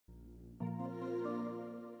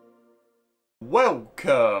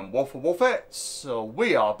Welcome, WolfTheWolfettes.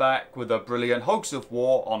 We are back with a brilliant Hogs of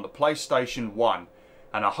War on the PlayStation 1.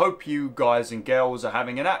 And I hope you guys and girls are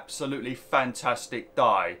having an absolutely fantastic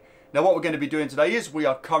day. Now what we're going to be doing today is we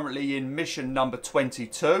are currently in mission number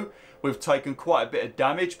 22. We've taken quite a bit of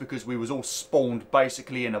damage because we was all spawned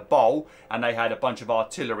basically in a bowl. And they had a bunch of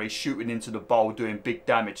artillery shooting into the bowl doing big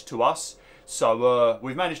damage to us. So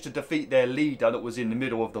we've managed to defeat their leader that was in the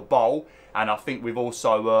middle of the bowl. And I think we've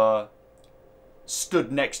also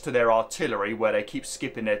stood next to their artillery where they keep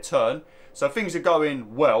skipping their turn. So things are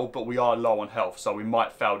going well, but we are low on health, so we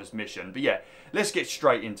might fail this mission. But yeah, let's get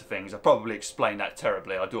straight into things. I probably explained that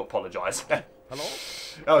terribly. I do apologise. Hello?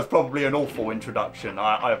 That was probably an awful introduction.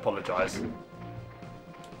 I apologise.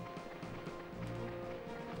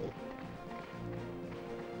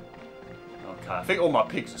 Okay, I think all my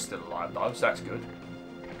pigs are still alive though, so that's good.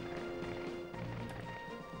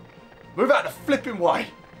 Move out the flipping way!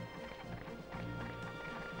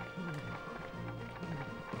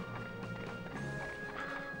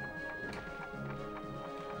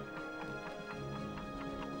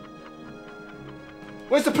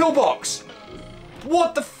 Where's the pillbox?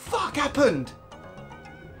 What the fuck happened?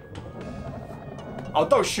 Oh,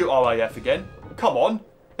 don't shoot RAF again. Come on.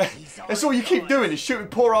 That's all you keep doing is shooting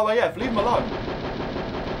poor RAF. Leave him alone.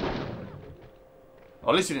 Oh,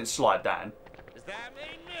 at least he didn't slide down. Does that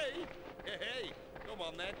mean me? Hey, come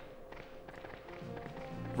on then.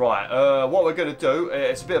 Right, what we're going to do,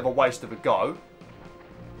 it's a bit of a waste of a go.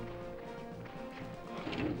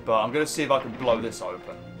 But I'm going to see if I can blow this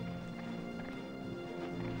open.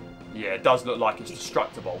 Yeah, it does look like it's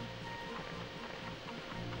destructible.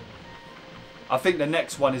 I think the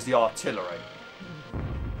next one is the artillery.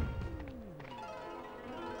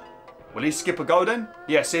 Will he skip a go then?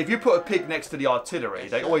 Yeah, see, if you put a pig next to the artillery,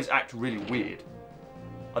 they always act really weird.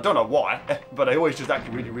 I don't know why, but they always just act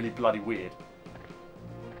really, really bloody weird.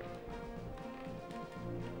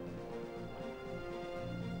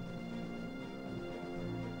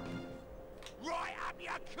 Right up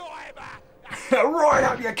your kiver! Right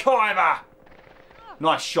up your kiver!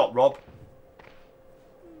 Nice shot, Rob.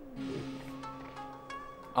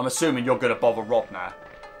 I'm assuming you're going to bother Rob now.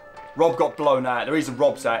 Rob got blown out. The reason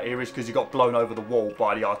Rob's out here is because he got blown over the wall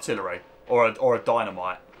by the artillery. Or a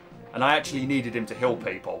dynamite. And I actually needed him to heal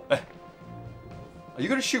people. Are you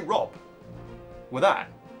going to shoot Rob? With that?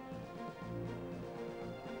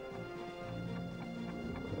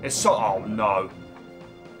 It's so... Oh, no.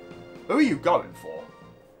 Who are you going for?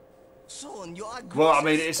 Well, I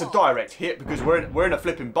mean, it's a direct hit because we're in a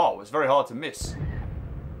flipping bowl. It's very hard to miss.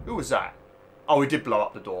 Who was that? Oh, he did blow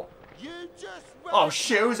up the door. Oh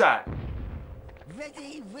shit, who's that?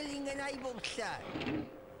 Ready, willing, and able, sir.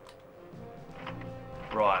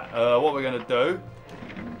 Right, what we're gonna do?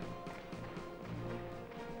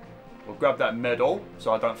 We'll grab that medal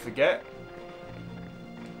so I don't forget.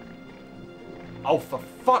 Oh, for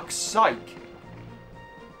fuck's sake!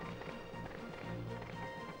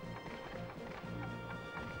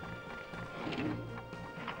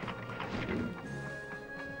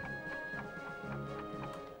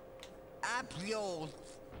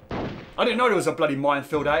 I didn't know there was a bloody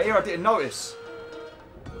minefield out here. I didn't notice.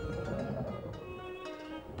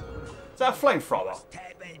 Is that a flamethrower?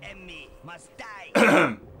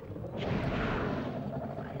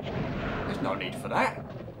 There's no need for that.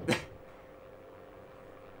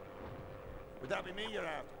 Would that be me you're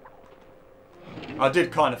out? I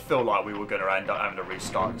did kind of feel like we were going to end up having to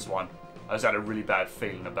restart this one. I just had a really bad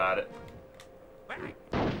feeling about it.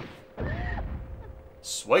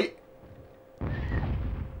 Sweet.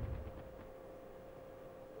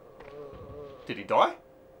 Did he die?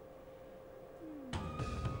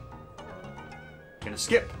 Gonna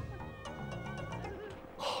skip.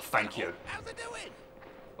 Oh, thank you. How's it doing?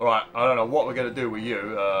 Alright, I don't know what we're gonna do with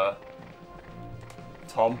you,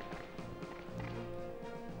 Tom.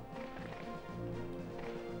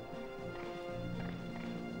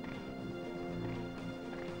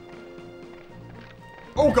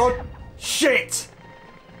 Oh god! Shit!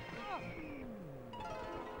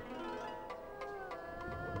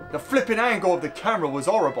 The flipping angle of the camera was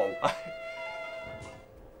horrible.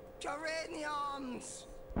 Geraniums!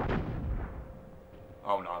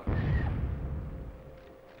 Oh no.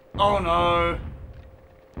 Oh no.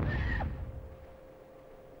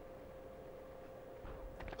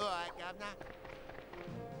 Alright, Governor.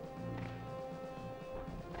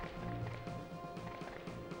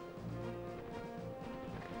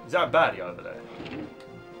 Is that a baddie over there?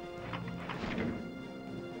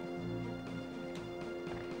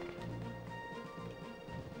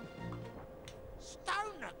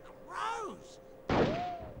 Stoner crows!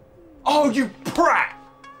 Oh, you prat!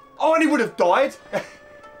 Oh, and he would have died.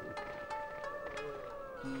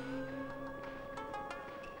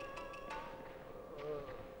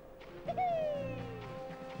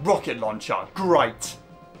 Rocket launcher, great.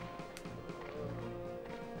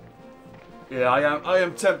 Yeah, I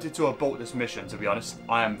am tempted to abort this mission, to be honest.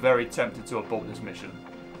 I am very tempted to abort this mission.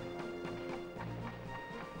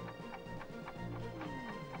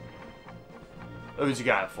 Who's he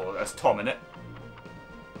going for? That's Tom, innit?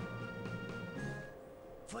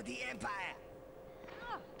 For the Empire.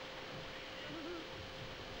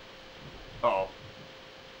 Uh-oh.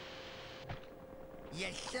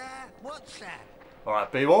 Yes, sir. What, sir?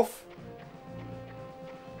 Alright, Beowulf.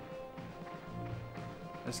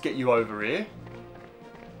 Let's get you over here.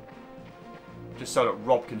 Just so that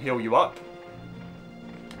Rob can heal you up.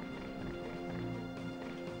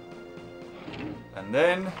 And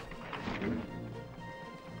then...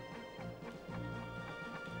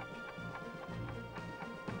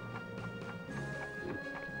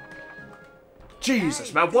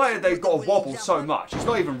 Jesus, man, why have they got to wobble so much? It's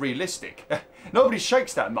not even realistic. Nobody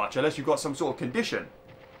shakes that much unless you've got some sort of condition.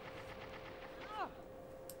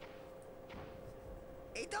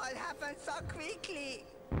 It all happened so quickly.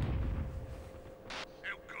 Oh,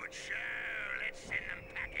 good show. Let's send them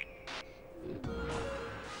packing.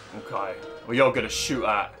 Okay, well, you're going to shoot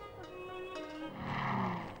at.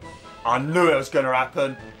 I knew it was going to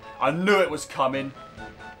happen. I knew it was coming.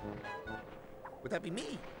 Would that be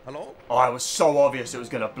me? Hello? Oh, it was so obvious it was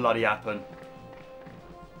going to bloody happen.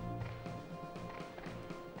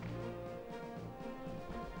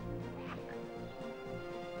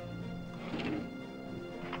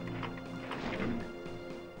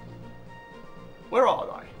 Where are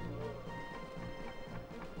they?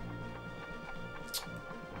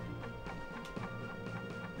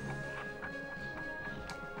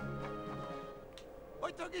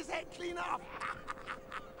 I took his head clean off.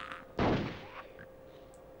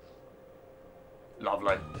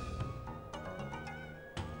 Lovely.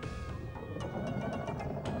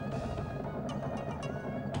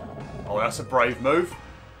 Oh, that's a brave move.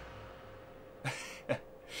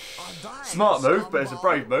 Smart move, but it's a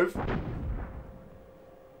brave move.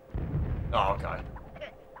 Oh, okay.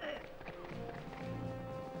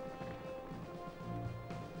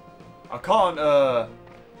 I can't, I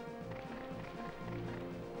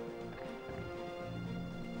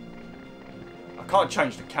can't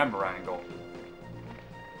change the camera angle.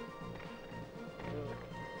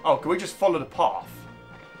 Oh, can we just follow the path?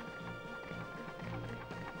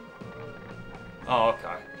 Oh,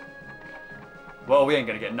 okay. Well, we ain't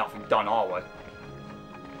gonna get nothing done, are we?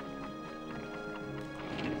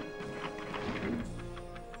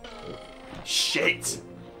 Shit!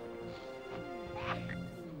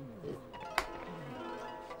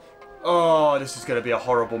 Oh, this is gonna be a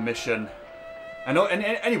horrible mission. And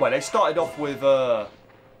anyway, they started off with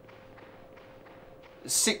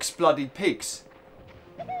 6 bloody pigs.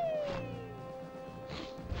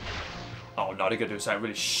 Oh no, they're gonna do something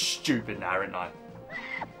really stupid now, aren't they?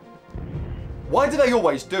 Why do they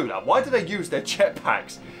always do that? Why do they use their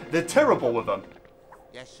jetpacks? They're terrible with them.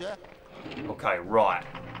 Yes, sir. Okay, right.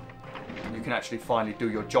 You can actually finally do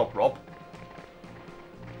your job, Rob.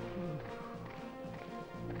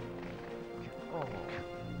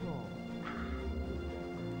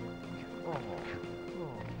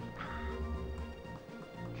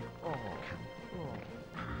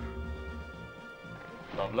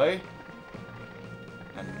 Lovely.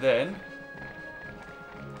 And then...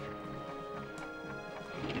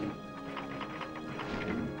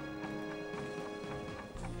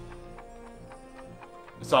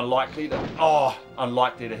 it's unlikely that... oh,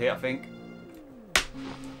 unlikely to hit, I think.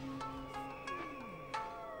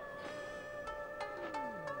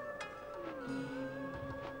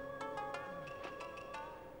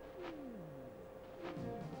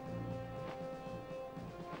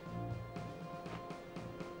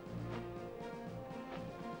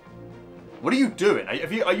 What are you doing? Are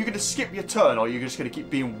you going to skip your turn, or are you just going to keep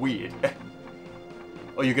being weird?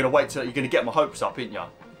 Or you're going to wait till you're going to get my hopes up, ain't you?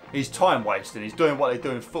 He's time wasting. He's doing what they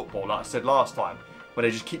do in football, like I said last time, where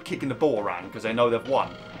they just keep kicking the ball around because they know they've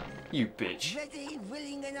won. You bitch. Ready,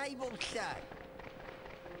 willing, and able, sir.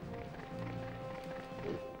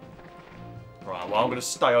 Right, well, I'm going to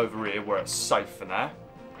stay over here where it's safe for now.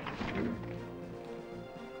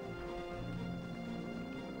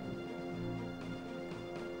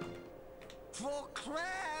 For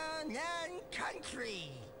crown and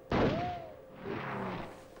country.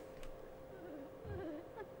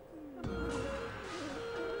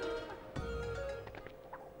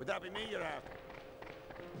 Would that be me you're after?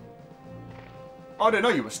 I didn't know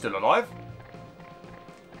you were still alive.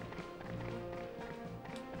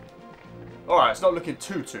 Alright, it's not looking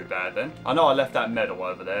too bad then. I know I left that medal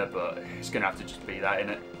over there, but it's going to have to just be that,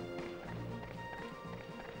 innit?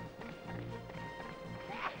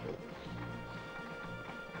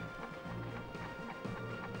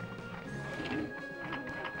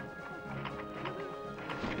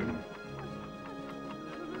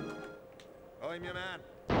 I'm your man.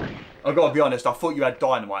 I've got to be honest, I thought you had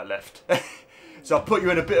dynamite left. So I put you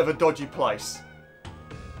in a bit of a dodgy place.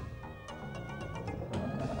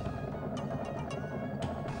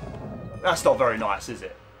 That's not very nice, is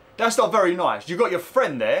it? That's not very nice. You got your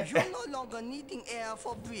friend there. You're no longer needing air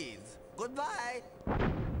for breathe. Goodbye.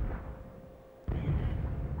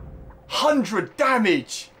 100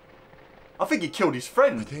 damage! I think he killed his I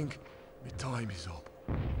friend. think my time is up.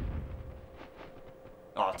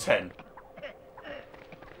 Ah, 10.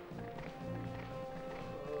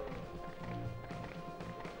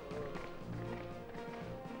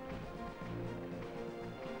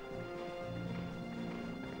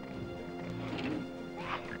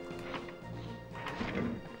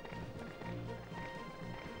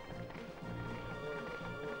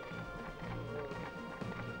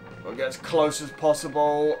 We'll get as close as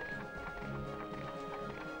possible.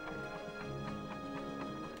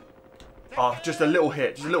 Ah, just a little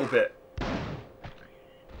hit, just a little bit.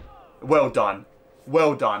 Well done.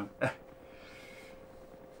 Well done.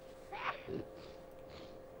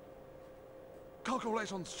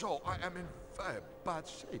 Calculations show I am in very bad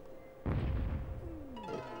shape.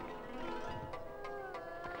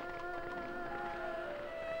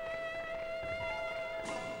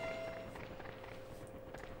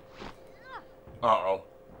 Uh-oh.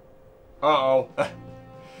 Uh-oh.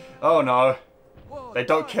 Oh no. They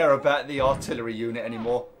don't care about the artillery unit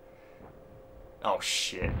anymore. Oh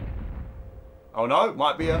shit. Oh no,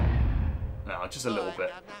 might be a... No, just a little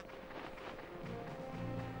bit.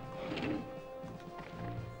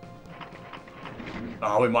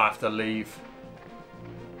 Oh, we might have to leave.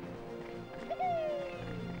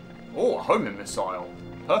 Oh, a homing missile.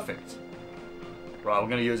 Perfect. Right, we're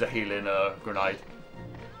going to use a healing grenade.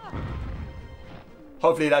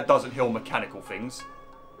 Hopefully that doesn't heal mechanical things.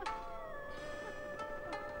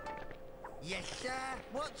 Yes, sir.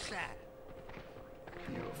 What's that?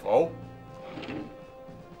 Beautiful.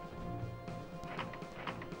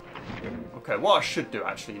 Okay, what I should do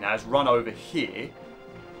actually now is run over here.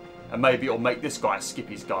 And maybe it'll make this guy skip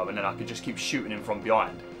his go and then I can just keep shooting him from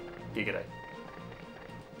behind. Giggity.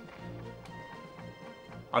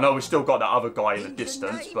 I know we've still got that other guy in the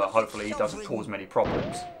distance, but hopefully he doesn't cause many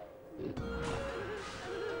problems.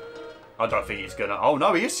 I don't think he's gonna... Oh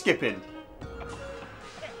no, he is skipping.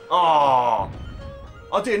 Ah,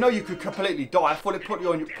 oh, I didn't know you could completely die. I thought it put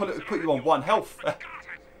you on 1 health.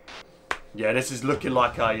 Yeah, this is looking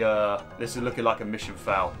like a mission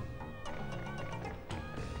fail.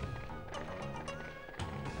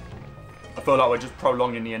 I feel like we're just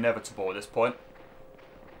prolonging the inevitable at this point.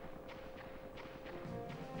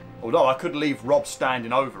 Although I could leave Rob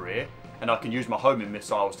standing over here, and I can use my homing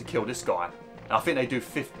missiles to kill this guy. And I think they do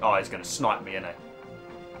 50. Oh, he's going to snipe me, isn't he?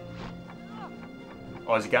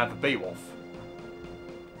 Oh, is he going for BwolfTheWolf?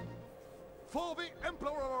 For the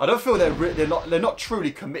Emperor. I don't feel they're not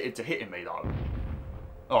truly committed to hitting me though.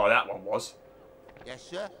 Oh, that one was. Yes,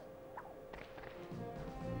 sir.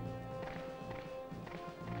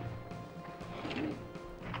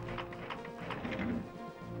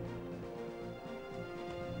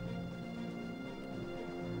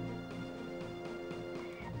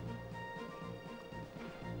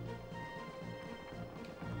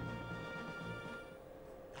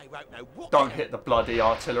 Don't hit the bloody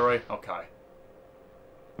artillery. Okay.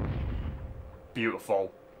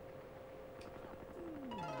 Beautiful.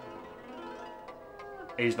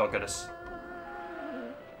 He's not gonna...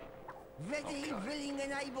 Ready, willing,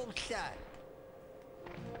 and able, sir.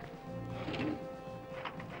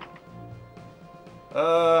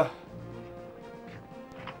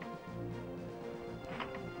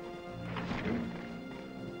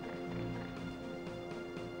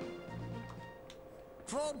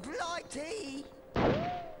 For Blighty.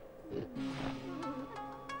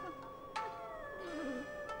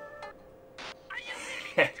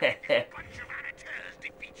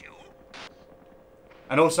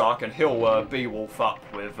 And also I can heal BwolfTheWolf up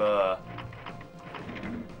with... I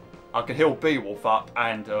can heal BwolfTheWolf up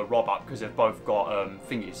and Rob up because they've both got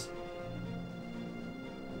thingies.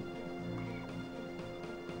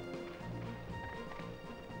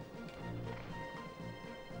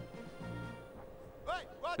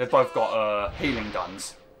 They've both got healing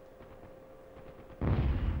guns.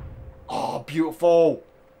 Oh, beautiful!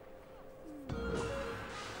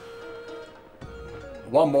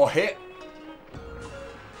 One more hit.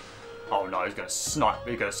 Oh no, he's gonna snipe.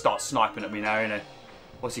 He's gonna start sniping at me now, isn't he?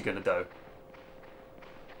 What's he gonna do?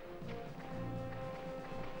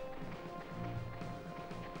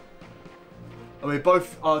 I mean,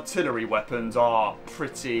 both artillery weapons are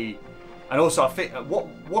pretty... And also, I think...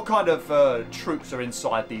 What kind of troops are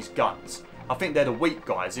inside these guns? I think they're the weak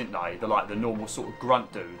guys, aren't they? They're like the normal sort of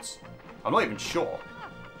grunt dudes. I'm not even sure.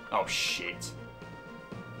 Oh, shit.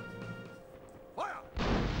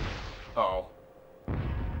 Oh.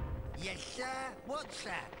 Yes, sir. What's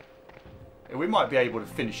that? We might be able to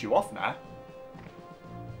finish you off now.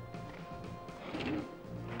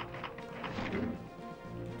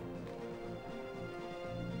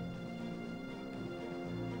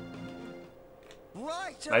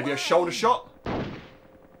 Right. Maybe a shoulder shot?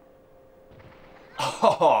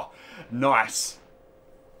 Oh, nice.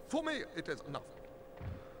 For me, it is nothing.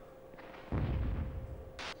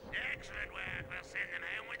 Excellent work. We'll send them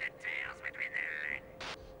home with their tails between their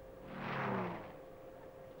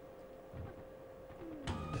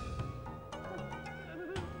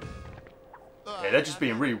legs. Yeah, they're just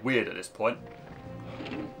being really weird at this point.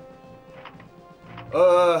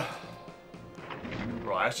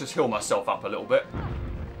 Right, let's just heal myself up a little bit.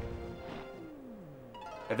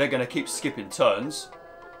 If they're going to keep skipping turns,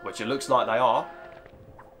 which it looks like they are.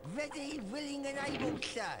 Ready, willing, and able,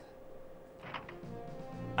 sir.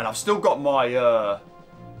 And I've still got my, okay,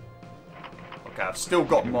 I've still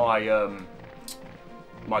got my,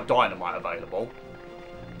 my dynamite available.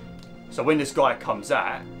 So when this guy comes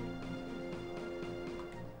out...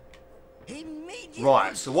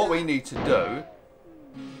 Right, so what we need to do...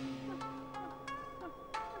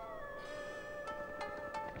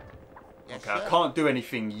 Okay, I can't do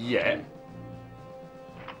anything yet.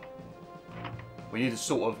 We need to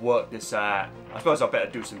sort of work this out. I suppose I better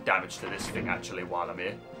do some damage to this thing actually while I'm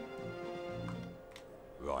here.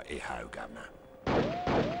 Righty-ho, Governor.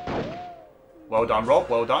 Well done, Rob.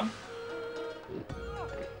 Well done.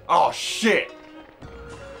 Oh, shit.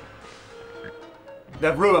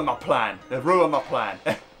 They've ruined my plan. They've ruined my plan.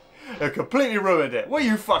 They've completely ruined it. Where are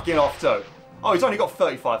you fucking off to? Oh, he's only got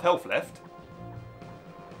 35 health left.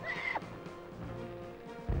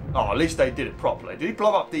 Oh, at least they did it properly. Did he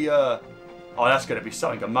blow up the, Oh, that's going to be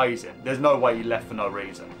something amazing. There's no way he left for no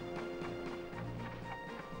reason.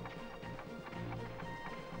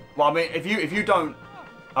 Well, I mean, if you don't...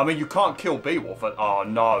 I mean, you can't kill Beowulf. Oh,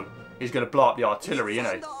 no. He's going to blow up the artillery,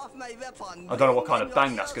 isn't he? I don't know what kind of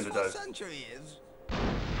bang that's going to do.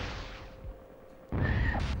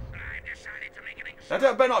 That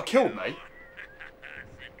better not have killed me.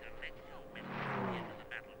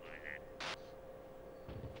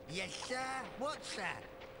 Yes, sir. What's that?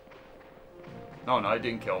 Oh, no, it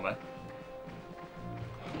didn't kill me.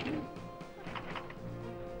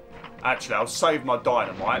 Actually, I'll save my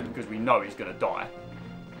dynamite because we know he's going to die.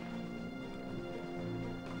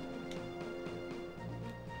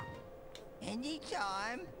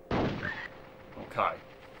 Anytime. Okay.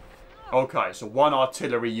 Okay, so one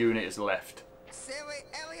artillery unit is left. Silly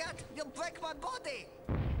Elliot, you'll break my body.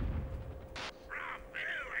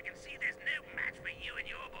 I can see there's no match for you and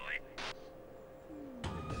your boy.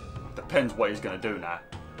 Depends what he's going to do now.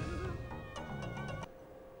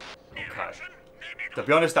 Okay. To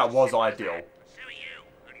be honest, that was ideal.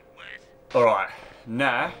 Alright,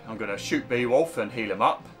 now I'm going to shoot Beowulf and heal him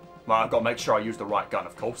up. Well, I've got to make sure I use the right gun,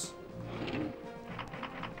 of course.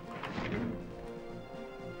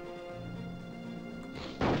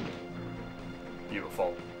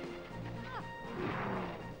 Beautiful.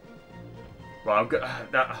 Right, I'm good.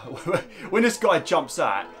 When this guy jumps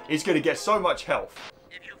out, he's going to get so much health.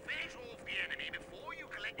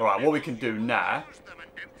 Alright, what we can do now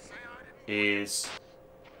is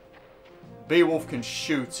Beowulf can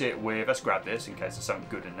shoot it with... Let's grab this in case there's something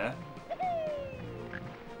good in there.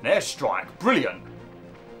 An airstrike. Brilliant.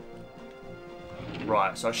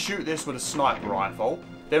 Right, so I shoot this with a sniper rifle.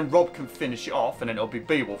 Then Rob can finish it off, and then it'll be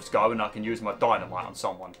Beowulf's go, and I can use my dynamite on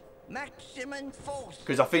someone. Maximum force.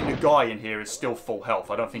 Because I think the guy in here is still full health.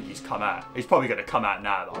 I don't think he's come out. He's probably going to come out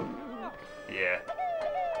now, though. Yeah.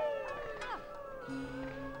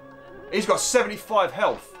 He's got 75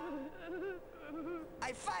 health.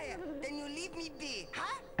 I fire, then you leave me be,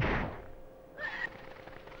 huh?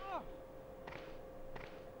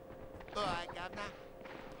 Alright, Governor.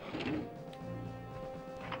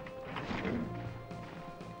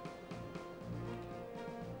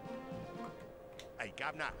 Hey,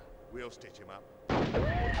 Governor, we'll stitch him up.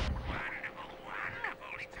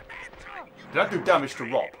 Did that do damage to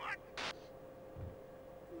Rob?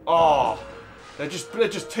 Oh, they're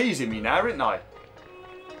just teasing me now, aren't they?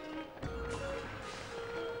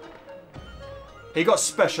 He got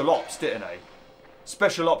special ops, didn't he?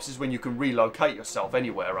 Special ops is when you can relocate yourself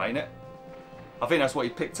anywhere, ain't it? I think that's what he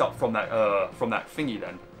picked up from that thingy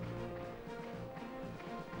then.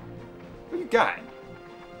 Where you going?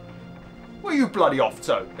 Where are you bloody off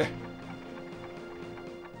to?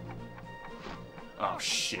 Oh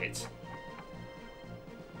shit.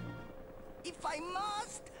 If I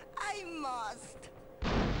must, I must.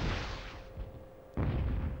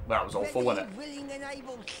 That was awful, wasn't it? Willing and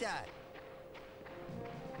able, sir.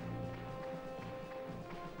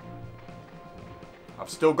 I've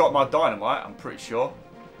still got my dynamite, I'm pretty sure.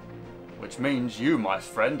 Which means you, my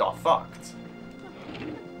friend, are fucked.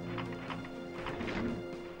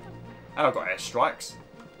 And I've got airstrikes.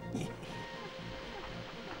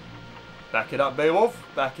 Back it up, Beowulf.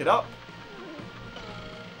 Back it up.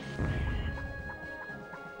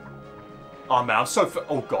 Oh man, I'm so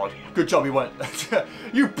oh god. Good job he went.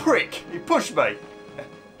 You prick! He pushed me!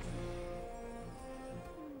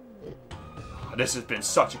 This has been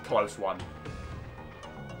such a close one.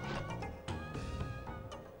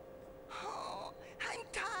 Oh, I'm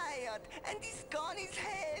tired, and this gun is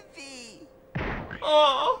heavy.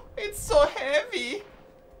 Oh, it's so heavy!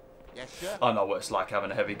 Yes, sir. I know what it's like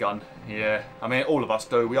having a heavy gun. Yeah, I mean, all of us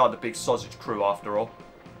do. We are the big sausage crew after all.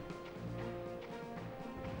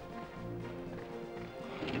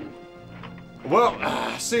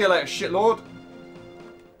 Well, see you later, shitlord.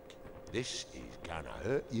 This is gonna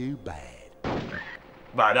hurt you bad.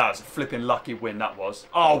 Man, that was a flipping lucky win, that was.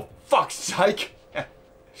 Oh, fuck's sake! I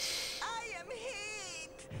am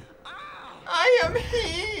hit. Ah. I am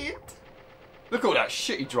hit! Look at all that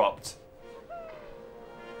shit he dropped.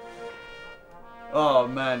 Oh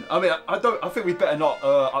man, I mean, I think we better not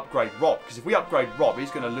upgrade Rob, because if we upgrade Rob,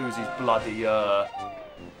 he's going to lose his bloody,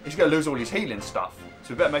 he's going to lose all his healing stuff. So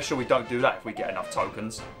we better make sure we don't do that if we get enough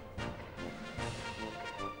tokens.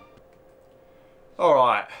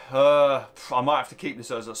 Alright, I might have to keep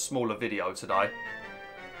this as a smaller video today.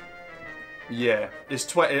 Yeah, it's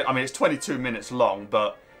 22 minutes long,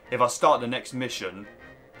 but if I start the next mission,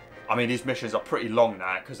 I mean, these missions are pretty long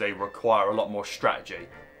now because they require a lot more strategy.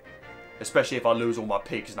 Especially if I lose all my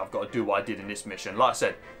pigs and I've got to do what I did in this mission. Like I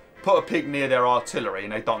said, put a pig near their artillery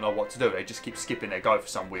and they don't know what to do. They just keep skipping their go for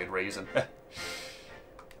some weird reason.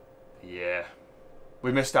 Yeah.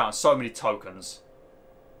 We missed out on so many tokens.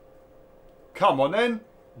 Come on then.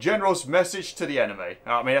 General's message to the enemy.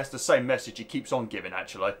 I mean, that's the same message he keeps on giving,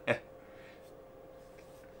 actually.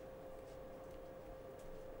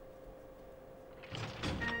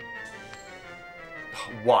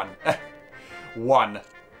 One. One.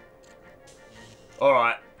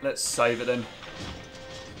 Alright, let's save it then.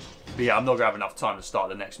 But yeah, I'm not going to have enough time to start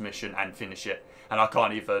the next mission and finish it. And I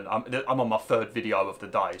can't even... I'm on my 3rd video of the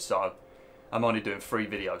day, so... I'm only doing 3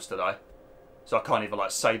 videos today. So I can't even,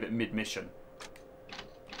 like, save it mid-mission.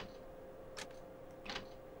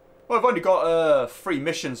 Well, I've only got 3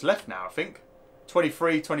 missions left now, I think.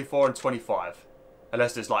 23, 24 and 25.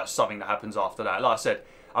 Unless there's, like, something that happens after that. Like I said,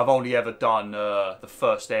 I've only ever done the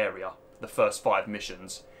first area. The first 5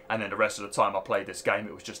 missions. And then the rest of the time I played this game,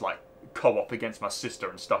 it was just like co-op against my sister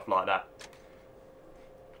and stuff like that.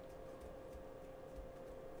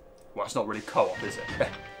 Well, it's not really co-op, is it?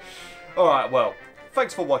 Alright, well,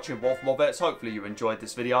 thanks for watching, WolfTheWolf. Hopefully you enjoyed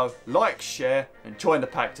this video. Like, share, and join the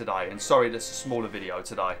pack today. And sorry this is a smaller video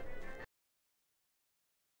today.